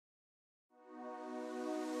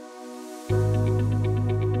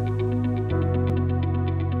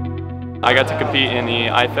I got to compete in the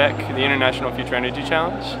IFEC, the International Future Energy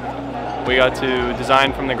Challenge. We got to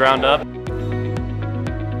design from the ground up.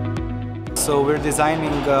 So we're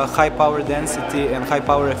designing high power density and high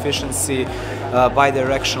power efficiency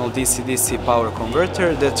bidirectional DC-DC power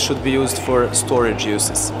converter that should be used for storage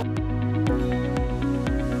uses.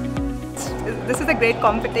 This is a great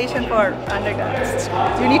competition for undergrads.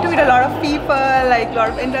 You need to meet a lot of people, like a lot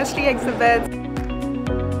of industry exhibits.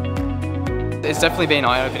 It's definitely been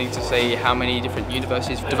eye-opening to see how many different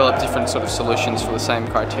universities develop different sort of solutions for the same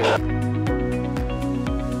criteria.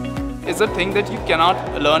 It's a thing that you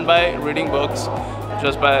cannot learn by reading books,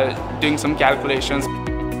 just by doing some calculations.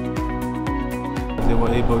 They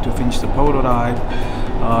were able to finish the prototype,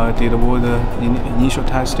 did all the initial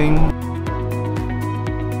testing.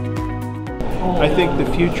 I think the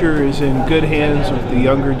future is in good hands with the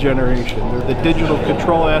younger generation. The digital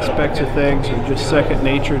control aspects of things are just second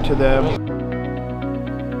nature to them.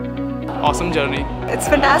 Awesome journey. It's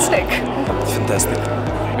fantastic. Fantastic.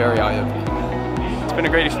 Very eye-opening. It's been a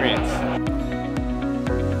great experience.